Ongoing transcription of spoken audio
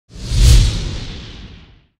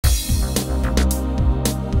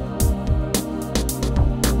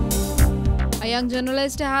young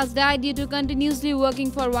journalist has died due to continuously working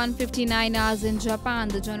for 159 hours in Japan.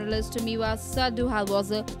 The journalist Miwa Sado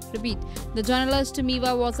was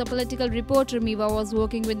a political reporter. Miwa was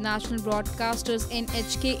working with National Broadcasters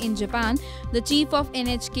NHK in Japan. The chief of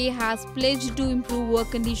NHK has pledged to improve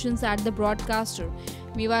work conditions at the broadcaster.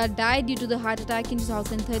 Miwa died due to the heart attack in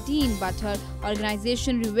 2013, but her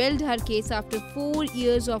organization revealed her case after 4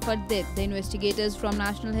 years of her death. The investigators from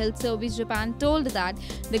National Health Service Japan told that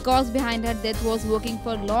the cause behind her death was working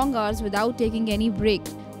for long hours without taking any break.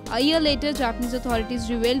 A year later, Japanese authorities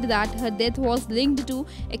revealed that her death was linked to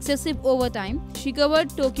excessive overtime. She covered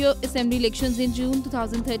Tokyo Assembly elections in June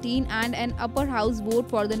 2013 and an upper house vote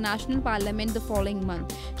for the national parliament the following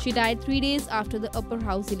month. She died 3 days after the upper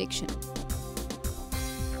house election.